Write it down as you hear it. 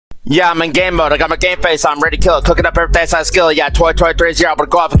Yeah, I'm in game mode. I got my game face. I'm ready to kill it. Cooking up everything I skill. Yeah, toy 3 I'm gonna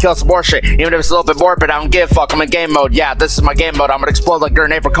go off and kill some more shit. Even if it's a little bit morbid, I don't give a fuck. I'm in game mode. Yeah, this is my game mode. I'm gonna explode like a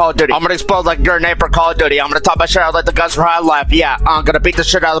grenade for Call of Duty. I'm gonna explode like a grenade for Call of Duty. I'm gonna top my shit out like the guns from High Life. Yeah, I'm gonna beat the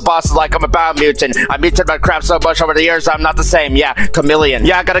shit out of the bosses like I'm a biomutant. I mutated my crap so much over the years, I'm not the same. Yeah, chameleon.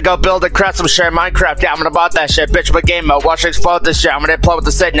 Yeah, I gotta go build and craft some shit in Minecraft. Yeah, I'm gonna bot that shit. Bitch, with game mode. Watch it explode this shit. I'm gonna implode with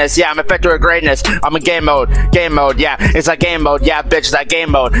the sickness. Yeah, I'm infected with greatness. I'm in game mode. Game mode. Yeah, it's that game mode. Yeah, bitch, it's that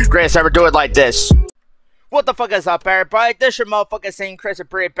game mode. Greatest ever do it like this. What the fuck is up, everybody? This your motherfucking Saint Chris and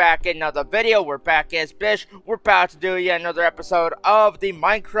Bree back in another video. We're back as bitch. We're about to do yet another episode of the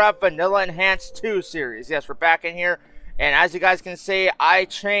Minecraft Vanilla Enhanced 2 series. Yes, we're back in here, and as you guys can see, I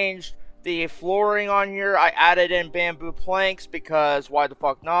changed the flooring on here. I added in bamboo planks because why the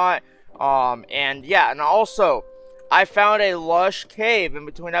fuck not? And yeah, and also I found a lush cave in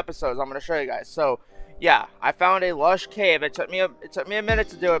between episodes. I'm gonna show you guys. So yeah, I found a lush cave. It took me a minute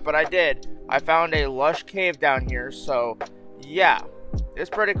to do it, but I did. I found a lush cave down here. So yeah,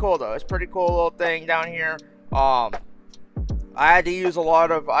 it's pretty cool though. It's a pretty cool little thing down here. I had to use a lot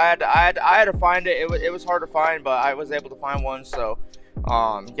of. I had to find it. It was hard to find, but I was able to find one. So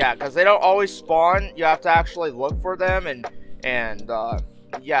yeah, because they don't always spawn. You have to actually look for them, and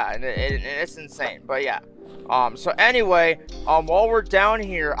yeah, and it's insane. But yeah. So anyway, while we're down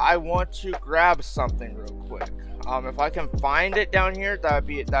here, I want to grab something real quick. If I can find it down here, that'd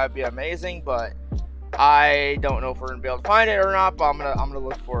be amazing, but I don't know if we're gonna be able to find it or not, but I'm gonna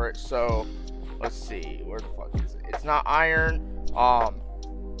look for it. So let's see, where the fuck is it? It's not iron.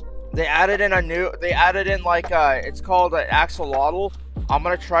 They added in like it's called an Axolotl. I'm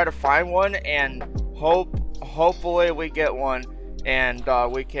gonna try to find one and hopefully we get one. And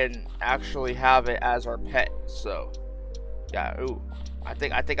we can actually have it as our pet. So yeah, ooh, I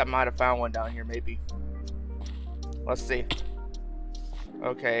think I might have found one down here, maybe. Let's see.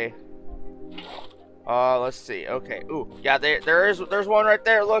 Okay. Let's see. Okay. Ooh, yeah, there's one right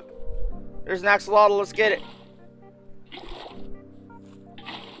there. Look, there's an axolotl. Let's get it.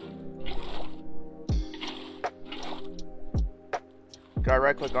 Gotta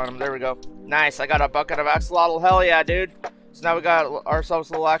right click on him. There we go. Nice. I got a bucket of axolotl. Hell yeah, dude. So now we got ourselves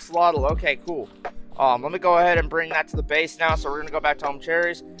a little axolotl. Okay, cool. Let me go ahead and bring that to the base now. So we're gonna go back to home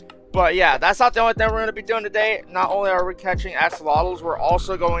cherries. But yeah, that's not the only thing we're gonna be doing today. Not only are we catching axolotls, we're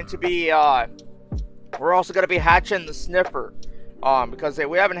also going to be hatching the sniffer. Because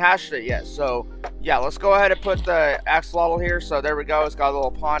we haven't hatched it yet. So yeah, let's go ahead and put the axolotl here. So there we go. It's got a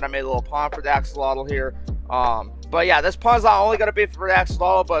little pond. I made a little pond for the axolotl here. But yeah, this pond's not only gonna be for the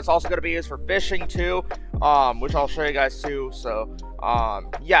axolotl, but it's also gonna be used for fishing too. Which I'll show you guys too. So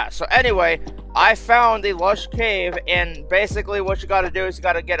yeah, so anyway, I found the lush cave, and basically what you got to do is you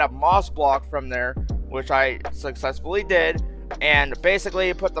got to get a moss block from there, which I successfully did. And basically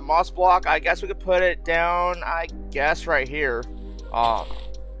you put the moss block, I guess we could put it down, I guess right here.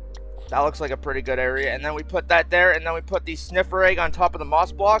 That looks like a pretty good area. And then we put that there, and then we put the sniffer egg on top of the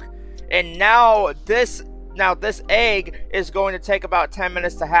moss block. And now this egg is going to take about 10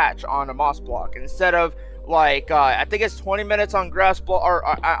 minutes to hatch on a moss block instead of like I think it's 20 minutes on grass block or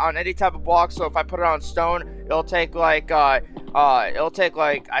on any type of block. So if I put it on stone, it'll take like I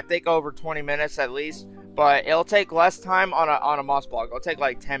think over 20 minutes at least, but it'll take less time on a moss block. It'll take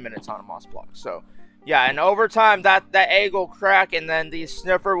like 10 minutes on a moss block. So yeah, and over time that egg will crack, and then the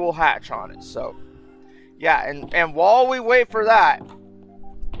sniffer will hatch on it. So yeah, and while we wait for that,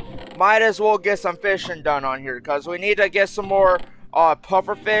 might as well get some fishing done on here, because we need to get some more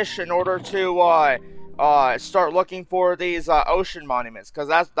puffer fish in order to start looking for these ocean monuments, because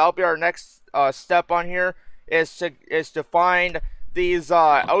that'll be our next step on here, is to find these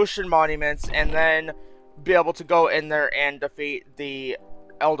ocean monuments and then be able to go in there and defeat the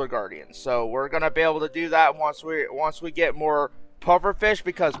elder guardians. So we're gonna be able to do that once we get more puffer fish,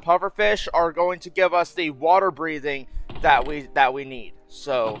 because puffer fish are going to give us the water breathing that we need.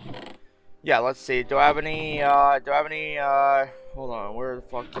 So yeah, let's see. Do I have any hold on, where the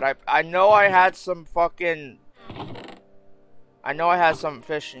fuck did I know I had some fucking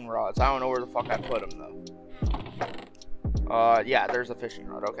fishing rods. I don't know where the fuck I put them though. Yeah, there's a fishing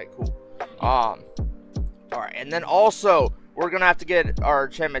rod. Okay, cool. Alright, and then also we're gonna have to get our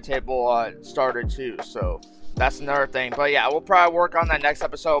enchantment table started too, so that's another thing. But yeah, we'll probably work on that next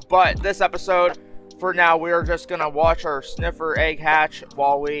episode. But this episode, for now, we are just gonna watch our sniffer egg hatch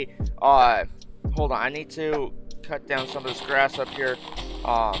while we hold on, I need to cut down some of this grass up here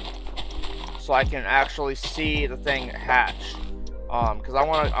so I can actually see the thing hatch, because I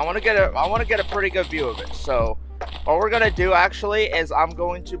want to get a pretty good view of it. So what we're gonna do actually is I'm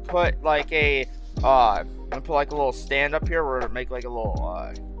going to put like a I'm gonna put like a little stand up here. We're gonna make like a little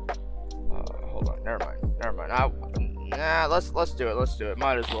Hold on, never mind. Nah, let's do it.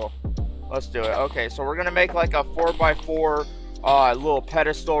 Might as well. Let's do it. Okay, so we're gonna make like a 4x4 little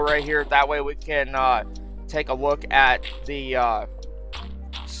pedestal right here. That way we can take a look at the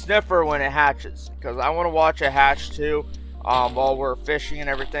sniffer when it hatches, because I want to watch it hatch too while we're fishing and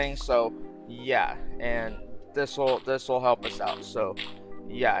everything. So yeah, and this will help us out. So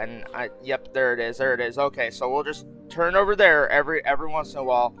yeah, and yep, there it is. Okay, so we'll just turn over there every once in a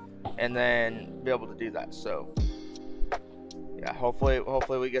while and then be able to do that. So yeah, hopefully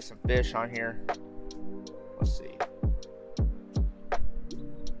we get some fish on here. Let's see.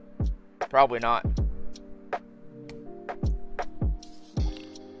 Probably not.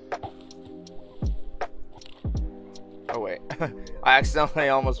 Oh wait, I accidentally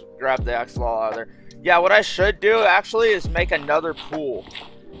almost grabbed the axolotl out of there. Yeah, what I should do actually is make another pool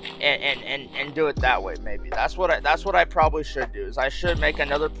and do it that way. Maybe that's what I probably should do. Is I should make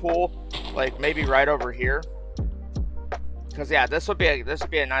another pool, like maybe right over here. Because yeah, this would be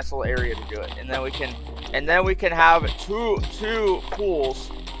a nice little area to do it, and then we can have two pools,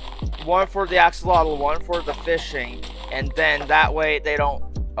 one for the axolotl, one for the fishing, and then that way they don't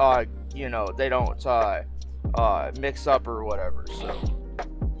mix up or whatever. So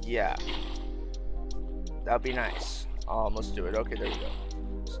yeah, that'd be nice. Let's do it. Okay, there we go.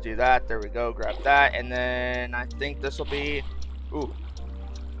 Let's do that. There we go. Grab that, and then I think this will be. Ooh,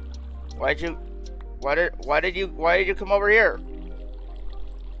 why did you come over here?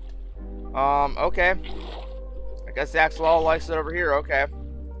 Okay. I guess the axolotl likes it over here. Okay.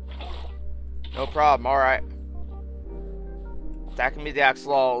 No problem. All right. That can be the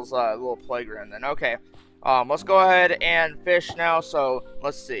axolotl's little playground then. Okay. Let's go ahead and fish now. So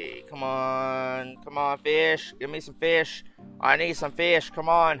let's see. Come on, fish. Give me some fish. I need some fish. Come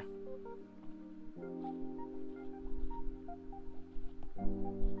on.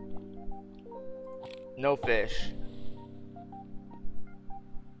 No fish.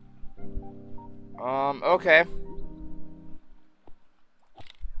 Okay.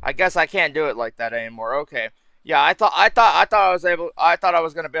 I guess I can't do it like that anymore. Okay. Yeah, I thought I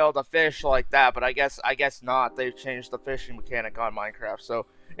was gonna be able to fish like that, but I guess not. They've changed the fishing mechanic on Minecraft, so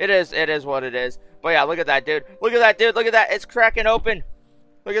it is what it is. But yeah, look at that dude. Look at that dude. Look at that. It's cracking open.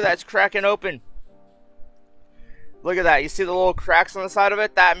 Look at that. It's cracking open. Look at that. You see the little cracks on the side of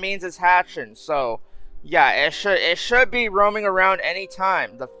it? That means it's hatching. So yeah, it should be roaming around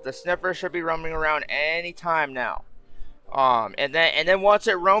anytime. The sniffer should be roaming around anytime now. And then once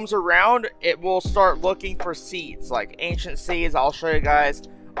it roams around, it will start looking for seeds, like ancient seeds. I'll show you guys.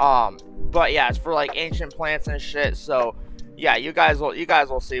 But yeah, it's for like ancient plants and shit. So yeah, you guys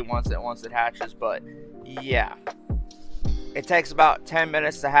will see once it hatches. But yeah, it takes about 10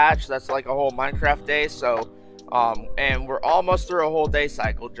 minutes to hatch. That's like a whole Minecraft day. So and we're almost through a whole day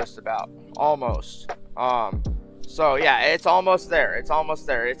cycle, just about, almost. So yeah, it's almost there.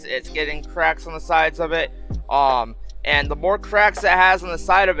 It's getting cracks on the sides of it. And the more cracks it has on the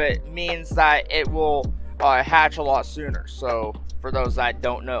side of it means that it will hatch a lot sooner. So for those that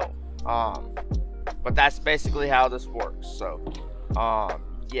don't know, but that's basically how this works. So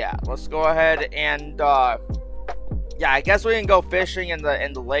yeah, let's go ahead and yeah, I guess we can go fishing in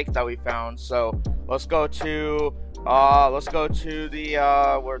the lake that we found. So let's go to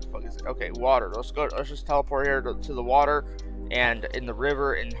the where the fuck is it? Okay, water. Let's just teleport here to the water and in the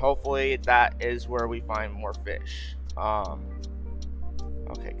river, and hopefully that is where we find more fish.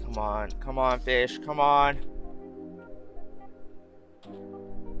 Okay, come on fish, come on.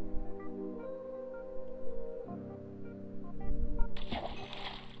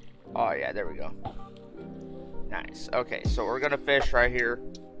 Oh yeah, there we go. Nice. Okay, so we're gonna fish right here.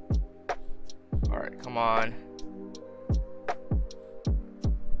 All right, come on.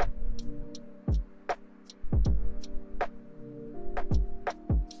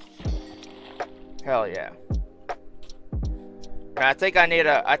 Hell yeah. And I think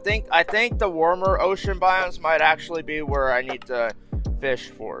I think the warmer ocean biomes might actually be where I need to fish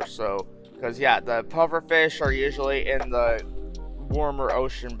for. So, because yeah, the pufferfish are usually in the warmer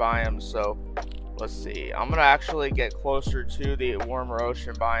ocean biomes. So, let's see. I'm gonna actually get closer to the warmer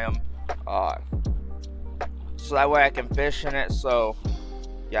ocean biome, so that way I can fish in it. So,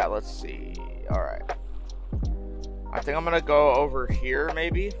 yeah, let's see. All right. I think I'm gonna go over here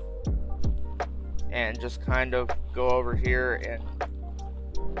maybe, and just kind of go over here, and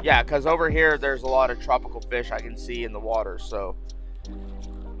yeah, because over here there's a lot of tropical fish I can see in the water. So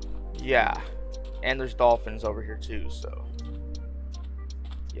yeah, and there's dolphins over here too. So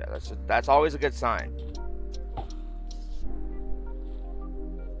yeah, that's always a good sign.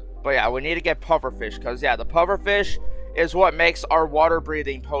 But yeah, we need to get pufferfish, because yeah, the pufferfish is what makes our water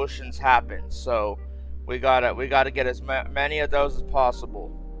breathing potions happen. So we gotta get as many of those as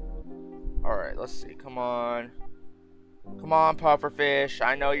possible. All right, let's see. Come on, pufferfish.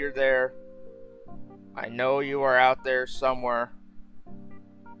 I know you're there. I know you are out there somewhere.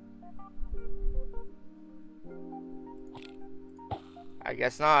 I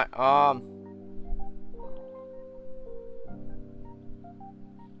guess not.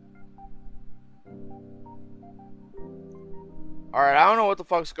 Alright, I don't know what the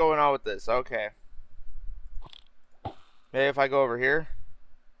fuck's going on with this. Okay. Maybe if I go over here.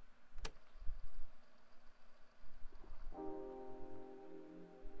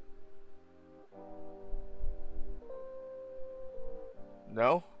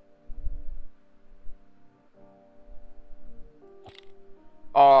 No?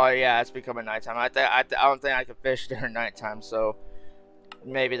 Oh yeah, it's becoming nighttime. I don't think I can fish during nighttime, so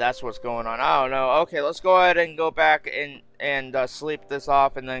maybe that's what's going on. I don't know. Okay, let's go ahead and go back and sleep this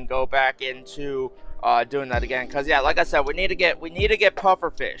off, and then go back into doing that again. Cause yeah, like I said, we need to get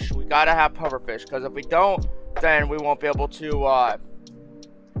pufferfish. We gotta have pufferfish, cause if we don't, then we won't be able to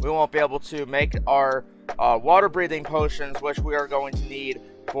make our water breathing potions, which we are going to need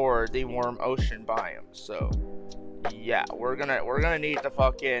for the warm ocean biome. So yeah, we're gonna need to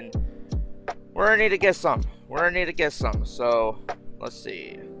fucking, we're gonna need to get some. So let's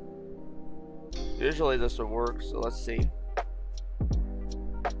see. Usually this would work, so let's see.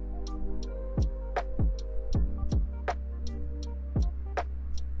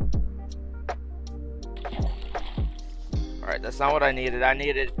 Alright, that's not what I needed. I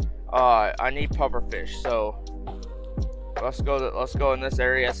need pufferfish. So let's go in this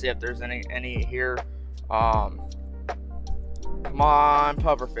area, see if there's any here. Come on,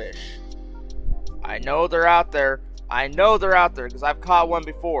 pufferfish. I know they're out there. Because I've caught one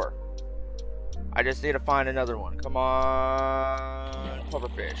before. I just need to find another one. Come on,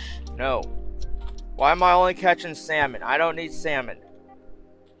 pufferfish. No. Why am I only catching salmon? I don't need salmon.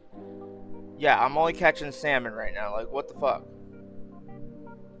 Yeah, I'm only catching salmon right now. Like, what the fuck?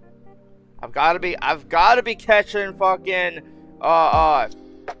 I've gotta be catching fucking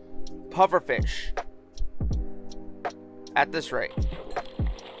pufferfish at this rate.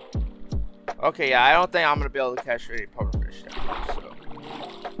 Okay, yeah, I don't think I'm gonna be able to catch any pufferfish down here, so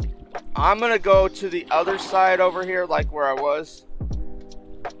I'm gonna go to the other side over here, like where I was,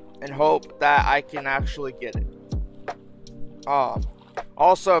 and hope that I can actually get it.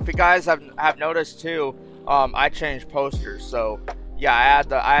 Also, if you guys have noticed too, I changed posters. So yeah, I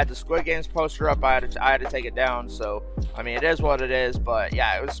had the Squid Games poster up. I had to take it down. So I mean, it is what it is. But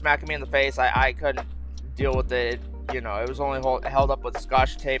yeah, it was smacking me in the face. I couldn't deal with it. You know, it was only held up with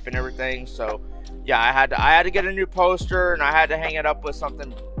Scotch tape and everything. So yeah, I had to get a new poster, and I had to hang it up with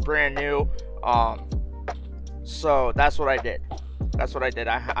something brand new. So that's what I did.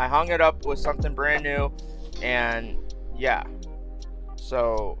 I hung it up with something brand new, and yeah.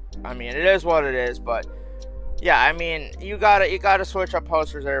 So I mean, it is what it is. But yeah, I mean, you gotta switch up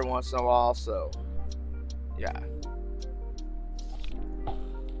posters every once in a while. So yeah,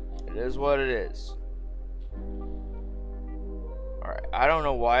 it is what it is. Alright, I don't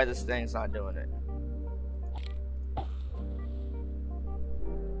know why this thing's not doing it.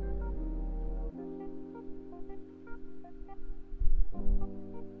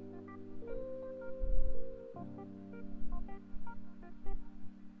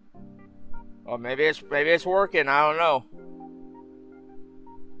 Oh, maybe it's working. I don't know.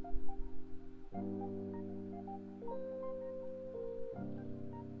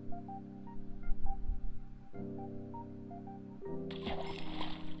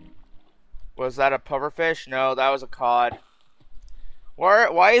 Was that a pufferfish? No, that was a cod.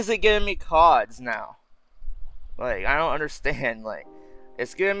 Why is it giving me cods now? Like, I don't understand. Like,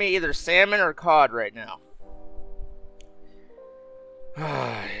 it's giving me either salmon or cod right now.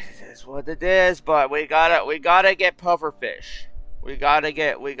 It is what it is, but we gotta get pufferfish. We gotta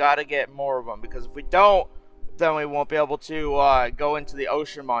get more of them, because if we don't, then we won't be able to go into the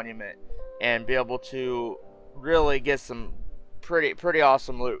ocean monument and be able to really get some pretty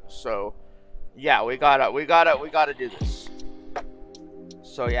awesome loot. So yeah, we gotta do this.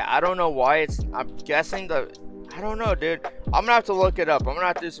 So yeah, I don't know why it's, I'm guessing I don't know, dude. I'm gonna have to look it up. I'm gonna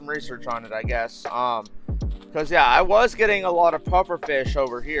have to do some research on it, I guess. Cause yeah, I was getting a lot of pufferfish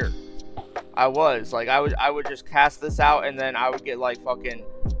over here. I would just cast this out, and then I would get like fucking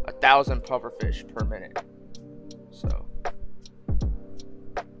 1,000 pufferfish per minute. So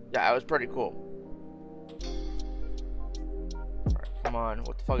yeah, it was pretty cool. Alright, come on,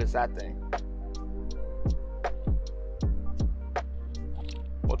 what the fuck is that thing?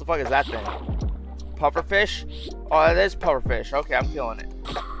 What the fuck is that thing? pufferfish? Oh, it is pufferfish. Okay, I'm killing it.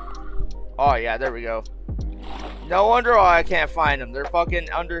 Oh, yeah, there we go. No wonder why I can't find them. They're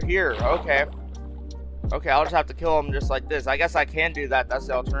fucking under here. Okay. Okay, I'll just have to kill them just like this. I guess I can do that. That's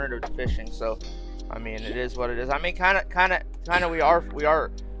the alternative to fishing. So, I mean, it is what it is. I mean, kind of, we are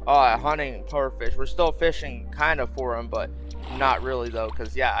hunting pufferfish. We're still fishing kind of for them, but not really though.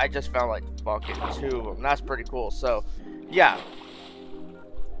 Cause yeah, I just found like fucking 2 of them. That's pretty cool. So, yeah.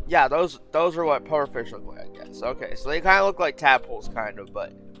 Yeah, those are what pufferfish look like, I guess. Okay, so they kind of look like tadpoles, kind of,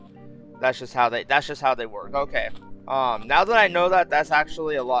 but that's just how they work. Okay. Now that I know that, that's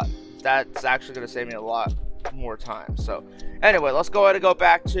actually a lot. That's actually gonna save me a lot more time. So, anyway, let's go ahead and go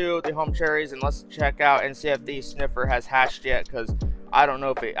back to the home cherries and let's check out and see if the sniffer has hatched yet. Cause I don't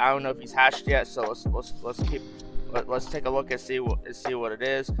know if he's hatched yet. So let's take a look and see what it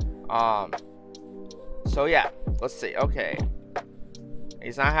is. So yeah, let's see. Okay.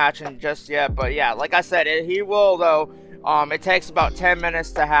 He's not hatching just yet, but yeah, like I said, he will though. It takes about 10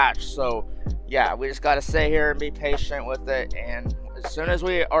 minutes to hatch, so yeah, we just gotta sit here and be patient with it, and as soon as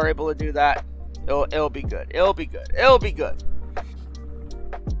we are able to do that, it'll be good. It'll be good. It'll be good.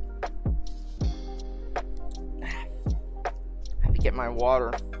 I have to get my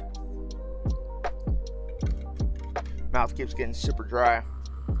water. Mouth keeps getting super dry.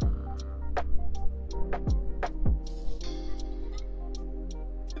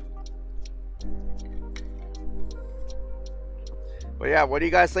 But yeah, what do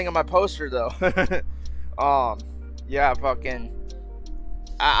you guys think of my poster though? Yeah, fucking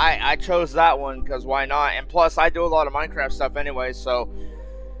I chose that one because why not? And plus I do a lot of Minecraft stuff anyway, so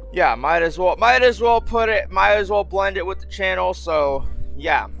yeah, might as well blend it with the channel. So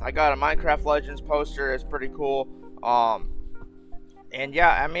yeah, I got a Minecraft Legends poster. It's pretty cool. And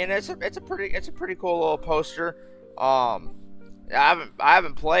yeah, I mean it's a pretty cool little poster. I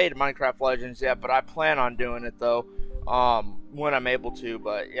haven't played Minecraft Legends yet, but I plan on doing it though. When I'm able to,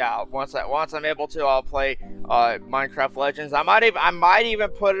 but yeah, once I'm able to, I'll play Minecraft Legends. I might even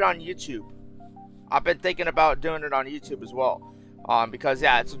put it on YouTube. I've been thinking about doing it on YouTube as well, because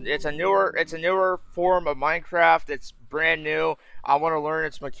yeah, it's a newer form of Minecraft. It's brand new. I want to learn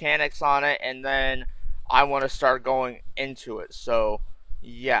its mechanics on it, and then I want to start going into it. So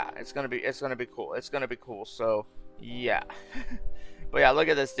yeah, it's gonna be cool. It's gonna be cool. So yeah. But yeah, look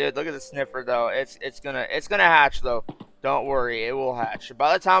at this, dude. Look at the sniffer, though. It's gonna hatch, though. Don't worry, it will hatch.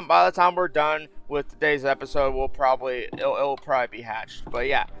 By the time we're done with today's episode, it'll probably be hatched. But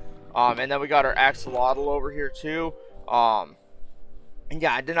yeah, and then we got our axolotl over here too. And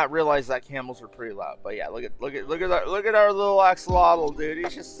yeah, I did not realize that camels were pretty loud. But yeah, look at our little axolotl, dude.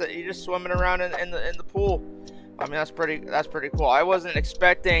 He's just swimming around in the pool. I mean, that's pretty cool. I wasn't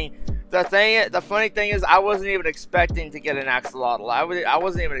expecting. The funny thing is, I wasn't even expecting to get an axolotl. I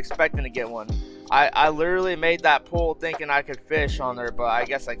wasn't even expecting to get one. I literally made that pool thinking I could fish on there, but I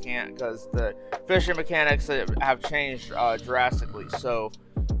guess I can't because the fishing mechanics have changed drastically. So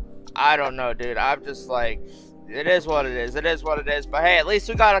I don't know, dude. I'm just like, it is what it is. It is what it is. But hey, at least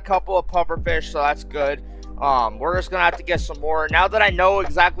we got a couple of pufferfish, so that's good. We're just gonna have to get some more. Now that I know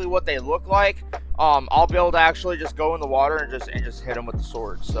exactly what they look like, I'll be able to actually just go in the water and just hit them with the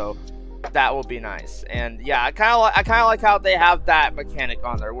sword. So that will be nice. And yeah, I kind of like how they have that mechanic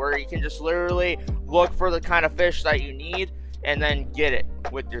on there where you can just literally look for the kind of fish that you need and then get it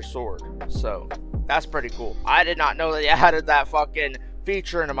with your sword. So that's pretty cool. I did not know that they added that fucking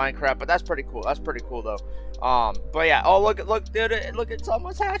feature into Minecraft, but that's pretty cool. That's pretty cool though. But yeah, oh look, dude, look, it's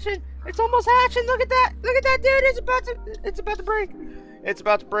almost hatching. It's almost hatching. Look at that, dude. It's about to break. It's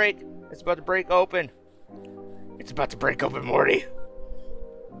about to break. It's about to break open. It's about to break open, Morty.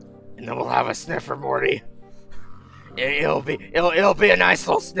 And then we'll have a sniffer, Morty. It'll be a nice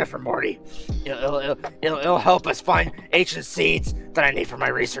little sniffer, Morty. It'll help us find ancient seeds that I need for my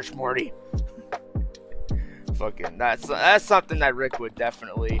research, Morty. Fucking that's something that Rick would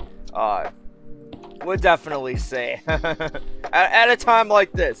definitely say at a time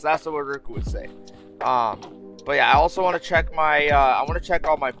like this. That's what Rick would say. But yeah, I also want to check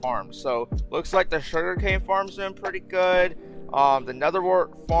all my farms. So looks like the sugarcane farm's doing pretty good. The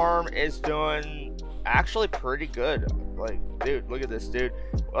netherwort farm is doing actually pretty good. Like, dude, look at this, dude.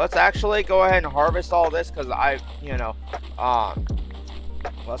 Let's actually go ahead and harvest all this because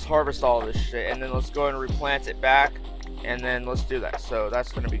let's harvest all this shit and then let's go ahead and replant it back and then let's do that. So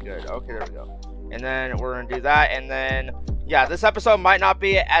that's gonna be good. Okay, there we go. And then we're gonna do that, and then yeah, this episode might not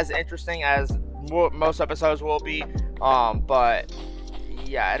be as interesting as most episodes will be, but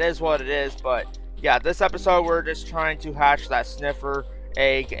yeah, it is what it is. But yeah, this episode we're just trying to hatch that sniffer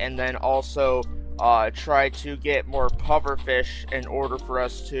egg and then also try to get more pufferfish in order for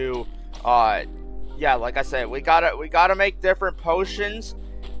us to yeah, like I said, we gotta make different potions,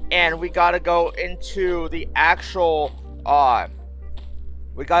 and we gotta go into the actual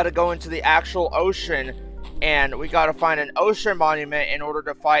ocean, and we gotta find an ocean monument in order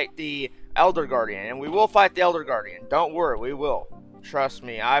to fight the Elder Guardian. And we will fight the Elder Guardian. Don't worry, we will. Trust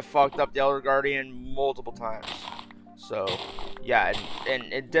me, I fucked up the Elder Guardian multiple times. So, yeah,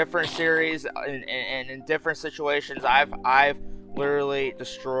 in different series and in different situations, I've literally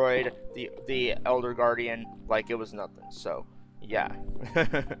destroyed the Elder Guardian like it was nothing. So, yeah.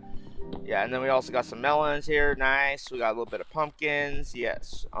 Yeah, and then we also got some melons here. Nice. We got a little bit of pumpkins.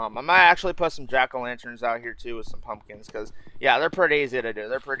 Yes. I might actually put some jack-o'-lanterns out here too with some pumpkins, because yeah, they're pretty easy to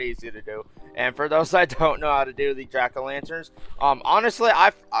do. And for those that don't know how to do the jack-o'-lanterns, honestly,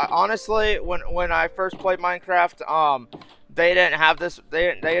 honestly, when I first played Minecraft, they didn't have this.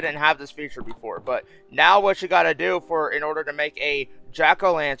 They didn't have this feature before. But now, what you gotta do in order to make a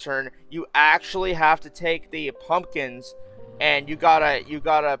jack-o'-lantern, you actually have to take the pumpkins, and you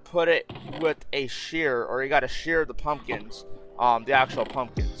gotta put it with a shear, or you gotta shear the pumpkins, the actual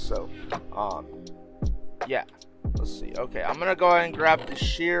pumpkins. So, yeah. Let's see. Okay, I'm gonna go ahead and grab the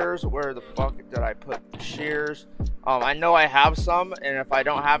shears. Where the fuck did I put the shears? I know I have some, and if I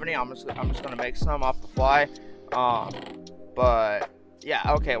don't have any, I'm just gonna make some off the fly. But yeah,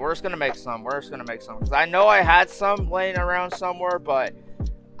 okay, we're just gonna make some. Because I know I had some laying around somewhere, but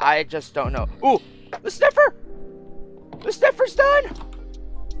I just don't know. Ooh, the sniffer! The sniffer's done!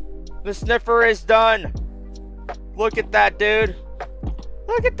 The sniffer is done! Look at that, dude!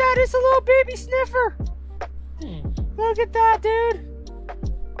 Look at that, it's a little baby sniffer! Look at that, dude!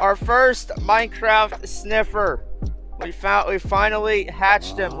 Our first Minecraft sniffer! We finally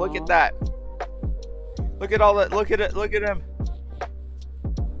hatched him, look at that! Look at all that, look at it, look at him!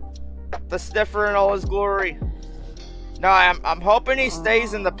 The sniffer in all his glory! No, I'm hoping he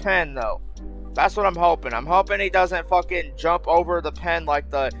stays in the pen, though. That's what I'm hoping. I'm hoping he doesn't fucking jump over the pen like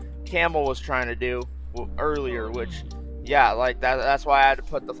the camel was trying to do earlier, which, yeah, like that's why I had to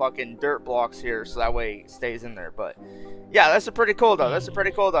put the fucking dirt blocks here, so that way he stays in there. But yeah, that's pretty cool though.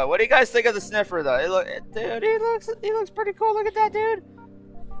 What do you guys think of the sniffer though? Dude, he looks pretty cool. Look at that, dude.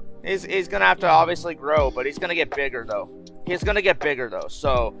 He's gonna have to obviously grow, but he's gonna get bigger though.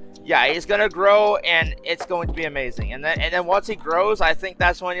 So yeah, he's gonna grow, and it's going to be amazing. And then once he grows, I think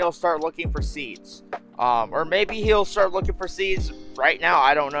that's when he'll start looking for seeds. Or maybe he'll start looking for seeds right now.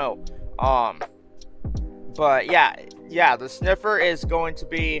 I don't know. But yeah, the sniffer is going to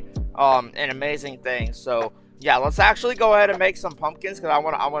be an amazing thing. So yeah, let's actually go ahead and make some pumpkins, because I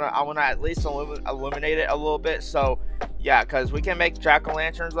wanna at least illuminate it a little bit. So yeah, because we can make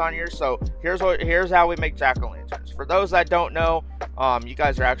jack-o'-lanterns on here. So here's how we make jack-o'-lanterns. For those that don't know, you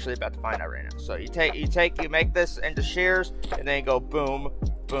guys are actually about to find out right now. So you make this into shears, and then you go boom,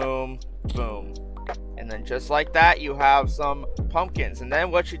 boom, boom, and then just like that, you have some pumpkins. And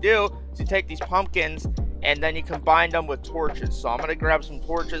then what you do is you take these pumpkins, and then you combine them with torches. So I'm gonna grab some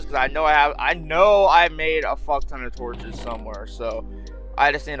torches, because I know I made a fuck ton of torches somewhere. So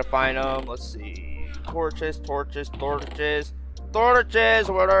I just need to find them. Let's see. Torches. Where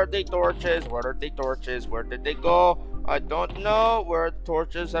are the torches? Where did they go? I don't know where the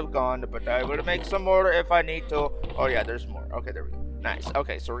torches have gone, but I will make some more if I need to. Oh yeah, there's more. Okay, there we go. Nice.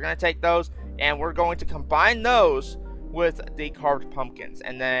 Okay, so we're gonna take those, and we're going to combine those with the carved pumpkins,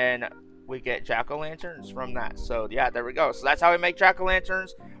 and then we get jack-o'-lanterns from that. So yeah, there we go. So that's how we make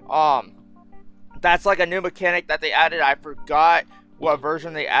jack-o'-lanterns. That's like a new mechanic that they added. I forgot what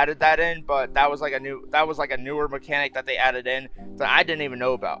version they added that in, but that was like a newer mechanic that they added in that I didn't even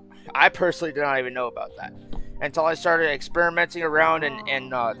know about. I personally did not even know about that until I started experimenting around in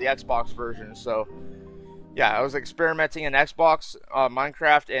the Xbox version. So yeah, I was experimenting in Xbox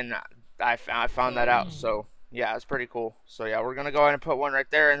Minecraft, and I found that out. So yeah, it's pretty cool. So yeah, we're gonna go ahead and put one right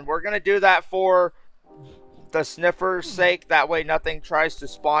there, and we're gonna do that for the sniffer's sake. That way nothing tries to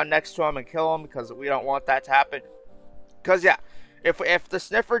spawn next to him and kill him, because we don't want that to happen. Because yeah, if the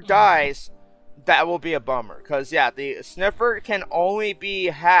sniffer dies, that will be a bummer. Because yeah, the sniffer can only be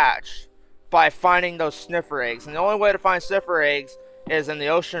hatched by finding those sniffer eggs, and the only way to find sniffer eggs is in the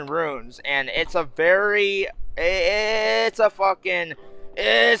ocean ruins. And it's a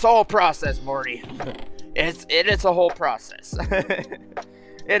whole process, Morty. It's a whole process.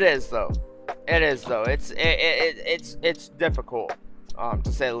 It is though. It's difficult,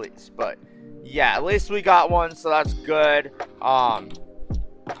 to say the least. But yeah, at least we got one, so that's good.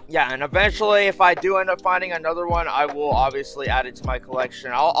 Yeah, and eventually, if I do end up finding another one, I will obviously add it to my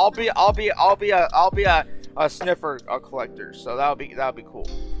collection. I'll be a sniffer collector, so that'll be cool.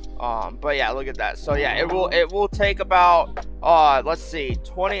 But yeah, look at that. So yeah, it will take about let's see,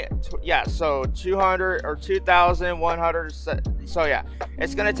 yeah, so 200 or 2,100. So yeah,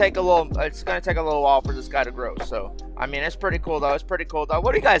 it's gonna take a little while for this guy to grow. So I mean, it's pretty cool though. It's pretty cool though.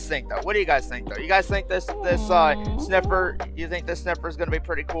 What do you guys think though? You guys think this sniffer? You think this sniffer is gonna be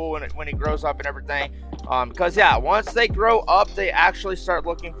pretty cool when he grows up and everything? Because yeah, once they grow up, they actually start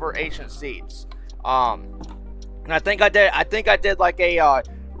looking for ancient seeds. And I think I did like a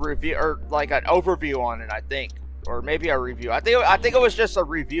review, or like an overview on it, I think. Or maybe a review. I think it was just a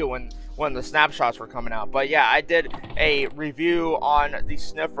review when the snapshots were coming out. But yeah, I did a review on the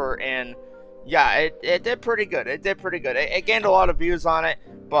sniffer, and yeah, it did pretty good. It did pretty good. It gained a lot of views on it.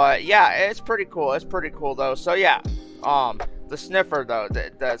 But yeah, it's pretty cool. It's pretty cool though. So yeah, the sniffer though,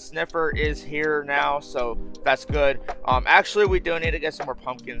 the sniffer is here now, so that's good. Actually, we do need to get some more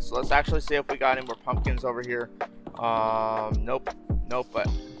pumpkins. So let's actually see if we got any more pumpkins over here. Nope.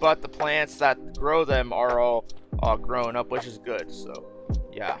 But the plants that grow them are all growing up, which is good. So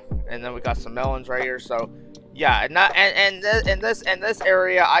yeah, and then we got some melons right here. So yeah, and in this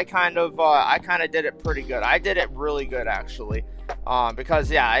area, I kind of did it pretty good. I did it really good actually, because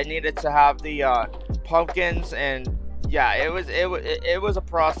yeah, I needed to have the pumpkins, and yeah, it was a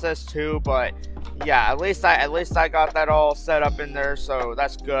process too, but yeah, at least I got that all set up in there, so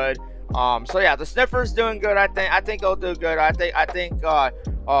that's good. So yeah, the sniffer's doing good. I think he'll do good. I think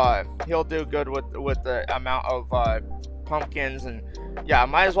he'll do good with the amount of pumpkins, and yeah, I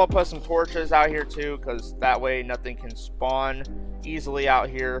might as well put some torches out here too, because that way nothing can spawn easily out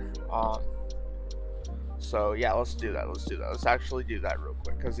here. So yeah, let's do that. Let's actually do that real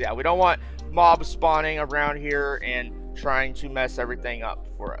quick, because yeah, we don't want mobs spawning around here and trying to mess everything up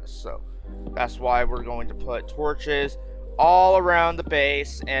for us. So that's why we're going to put torches all around the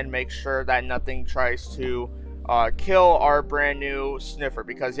base and make sure that nothing tries to kill our brand new sniffer,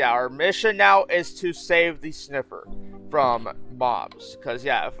 because yeah, our mission now is to save the sniffer from mobs. Because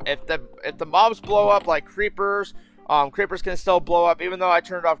yeah, if the mobs blow up like creepers, creepers can still blow up. Even though I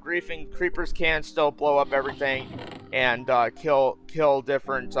turned off griefing, creepers can still blow up everything and kill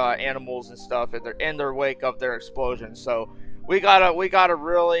different animals and stuff in their wake of their explosion. So we gotta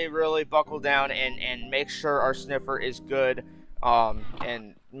really buckle down and make sure our sniffer is good,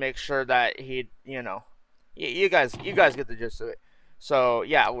 and make sure that he, you know, you guys get the gist of it. So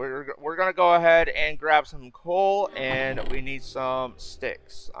yeah, we're gonna go ahead and grab some coal, and we need some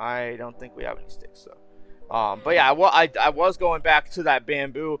sticks. I don't think we have any sticks though. But yeah, I was going back to that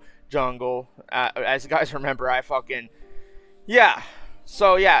bamboo jungle. As you guys remember, yeah.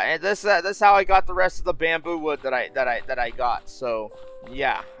 So yeah, and this is how I got the rest of the bamboo wood that I got. So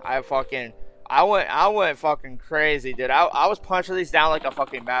yeah, I went fucking crazy, dude. I was punching these down like a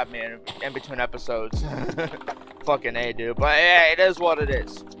fucking madman in between episodes. Fucking A, dude. But yeah, it is what it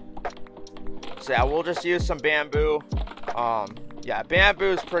is. So yeah, we'll just use some bamboo. Yeah,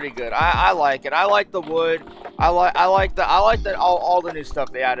 bamboo is pretty good. I like it. I like the wood. I like all the new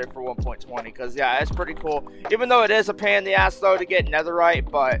stuff they added for 1.20, because yeah, it's pretty cool. Even though it is a pain in the ass though to get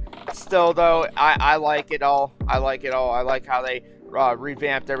netherite, but still though, I like it all. I like how they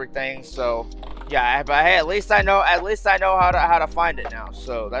revamped everything. So yeah, but hey, at least I know how to find it now.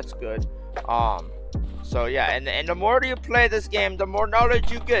 So that's good. So yeah, and the more you play this game, the more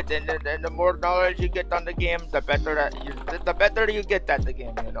knowledge you get, and the more knowledge you get on the game, the better you get at the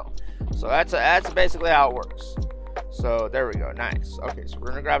game, you know. So that's basically how it works. So there we go, nice. Okay, so we're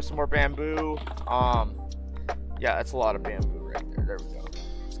gonna grab some more bamboo. Yeah, that's a lot of bamboo right there. There we go.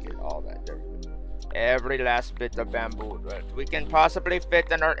 Let's get all that. There we go. Every last bit of bamboo that we can possibly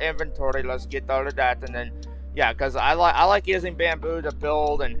fit in our inventory. Let's get all of that, and then. Yeah, because I like using bamboo to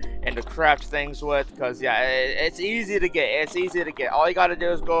build and to craft things with, because yeah, it's easy to get. It's easy to get. All you gotta do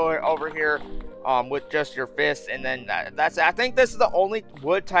is go over here with just your fist, and then I think this is the only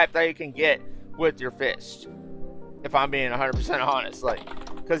wood type that you can get with your fist, if I'm being 100% honest. Like,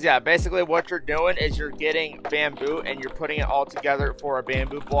 because yeah, basically what you're doing is you're getting bamboo and you're putting it all together for a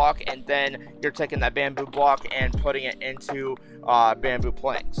bamboo block, and then you're taking that bamboo block and putting it into bamboo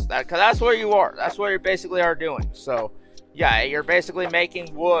planks. Because that's what you are. That's what you basically are doing. So yeah, you're basically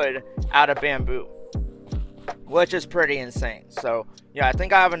making wood out of bamboo, which is pretty insane. So yeah, I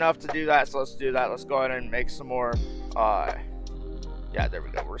think I have enough to do that. So let's do that. Let's go ahead and make some more. Yeah, there we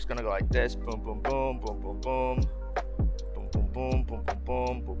go. We're just gonna go like this. Boom, boom, boom, boom, boom, boom. Boom, boom, boom, boom,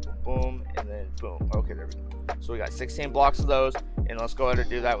 boom, boom, boom, boom, and then boom. Okay, there we go. So we got 16 blocks of those, and let's go ahead and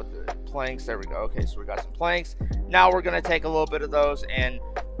do that with the planks. There we go. Okay, so we got some planks. Now we're gonna take a little bit of those and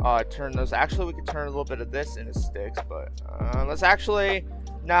turn those. Actually, we could turn a little bit of this into sticks, but let's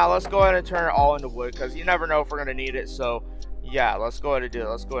go ahead and turn it all into wood, because you never know if we're gonna need it. So yeah, let's go ahead and do it.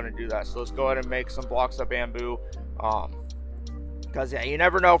 Let's go ahead and do that. So let's go ahead and make some blocks of bamboo. because yeah, you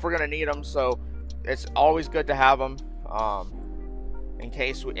never know if we're gonna need them, so it's always good to have them in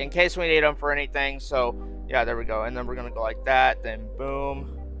case we need them for anything. So yeah, there we go. And then we're gonna go like that, then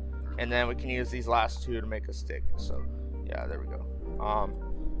boom, and then we can use these last two to make a stick. So yeah, there we go.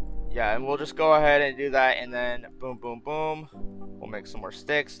 Yeah, and we'll just go ahead and do that, and then boom, boom, boom, we'll make some more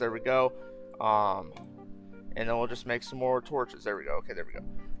sticks. There we go. And then we'll just make some more torches. There we go. Okay, there we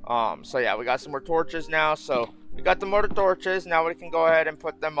go. So yeah, we got some more torches now. So we got the more torches. Now we can go ahead and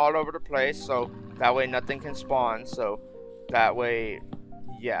put them all over the place, so that way nothing can spawn. So that way,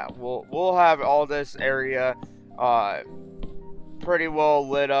 yeah, we'll have all this area pretty well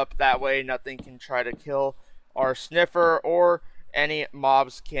lit up. That way nothing can try to kill our sniffer, or any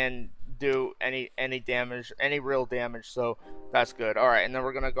mobs can do any damage, any real damage. So that's good. All right, and then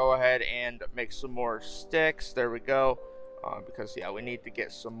we're gonna go ahead and make some more sticks. There we go. Because yeah, we need to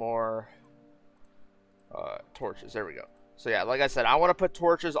get some more torches. There we go. So yeah, like I said, I want to put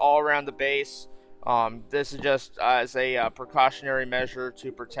torches all around the base. This is just as a precautionary measure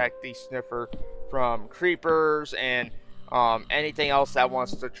to protect the sniffer from creepers and anything else that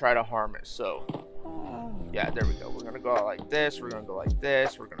wants to try to harm it. So yeah, there we go. We're gonna go like this, we're gonna go like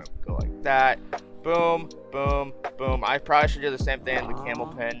this, we're gonna go like that. Boom, boom, boom. I probably should do the same thing in the camel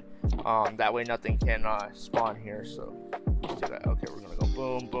pin. That way nothing can spawn here. So let's do that. Okay, we're gonna go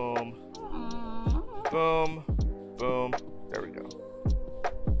boom, boom, boom, boom. There we go.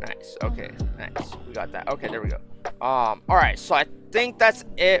 Nice. Okay, nice. We got that. Okay, there we go. Alright, so I think that's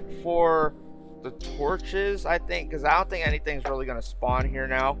it for the torches, I think, because I don't think anything's really gonna spawn here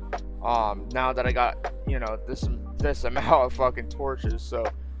now. Now that I got, you know, this amount of fucking torches. So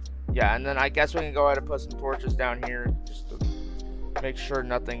yeah, and then I guess we can go ahead and put some torches down here just to make sure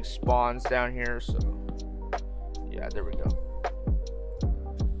nothing spawns down here. So yeah, there we go.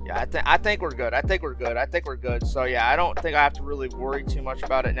 Yeah, I think we're good. I think we're good. So yeah, I don't think I have to really worry too much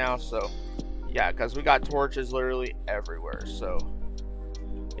about it now. So yeah, because we got torches literally everywhere. So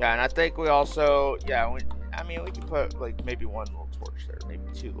yeah, and I think we also, yeah, I mean, we can put like maybe one little torch there, maybe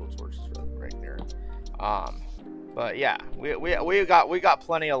two little torches right there. But yeah, we got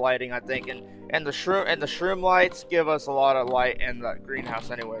plenty of lighting, I think, and the shroom lights give us a lot of light in the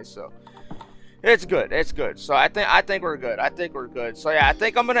greenhouse anyway. So it's good. It's good. So I think we're good. I think we're good. So yeah, I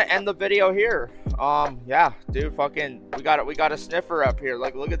think I'm gonna end the video here. Yeah, dude, fucking, we got a sniffer up here.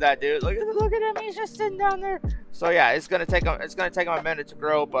 Like, look at that, dude. Look at him. He's just sitting down there. So yeah, it's gonna take him a minute to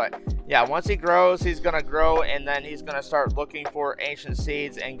grow, but yeah, once he grows, he's gonna grow, and then he's gonna start looking for ancient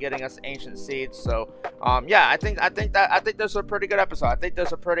seeds and getting us ancient seeds. So yeah, I think this is a pretty good episode. I think this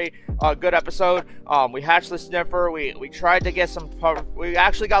is a pretty good episode. We hatched the sniffer. We tried to get some we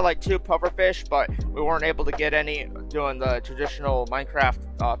actually got like 2 pufferfish, but we weren't able to get any doing the traditional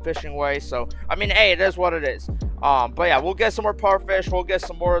Minecraft fishing way. So I mean, hey, it is what it is. But yeah, we'll get some more pufferfish. We'll get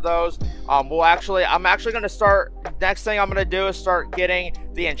some more of those. I'm actually gonna start. Next thing I'm gonna do is start getting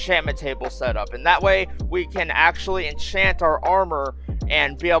the enchantment table set up, and that way we can actually enchant our armor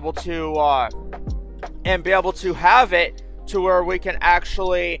and be able to have it to where we can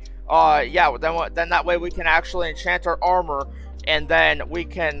actually yeah, then that way we can actually enchant our armor, and then we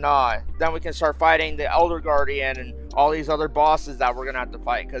can start fighting the Elder Guardian and all these other bosses that we're gonna have to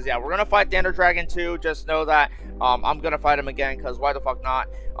fight. Because yeah, we're gonna fight the Ender Dragon too. Just know that I'm gonna fight him again, because why the fuck not?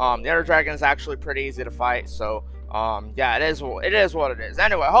 The Ender Dragon is actually pretty easy to fight. So yeah, it is what it is.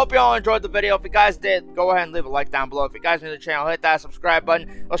 Anyway, I hope you all enjoyed the video. If you guys did, go ahead and leave a like down below. If you guys are new to the channel, hit that subscribe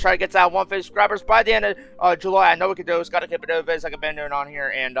button. Let's try to get to that 150 subscribers by the end of July. I know we can do it. Just gotta keep it doing videos like I've been doing on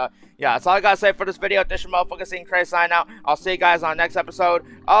here. And yeah, that's all I gotta say for this video. This is your motherfucking Scene Crazy sign out. I'll see you guys on the next episode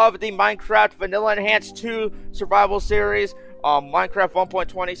of the Minecraft Vanilla Enhanced 2 Survival Series, Minecraft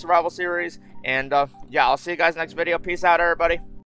 1.20 Survival Series. And yeah, I'll see you guys next video. Peace out, everybody.